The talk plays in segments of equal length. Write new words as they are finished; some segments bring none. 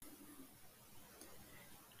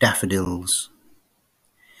Daffodils.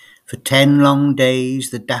 For 10 long days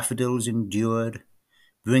the daffodils endured,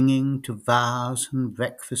 bringing to vase and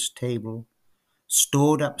breakfast table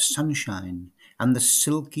stored up sunshine and the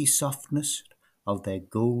silky softness of their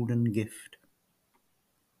golden gift.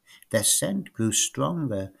 Their scent grew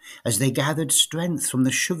stronger as they gathered strength from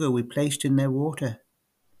the sugar we placed in their water.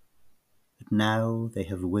 But now they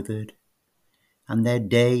have withered, and their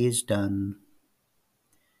day is done.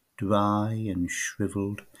 Dry and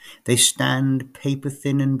shriveled, they stand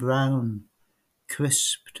paper-thin and brown,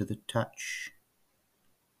 crisp to the touch.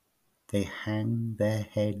 They hang their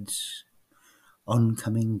heads,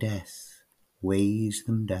 oncoming death weighs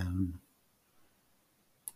them down.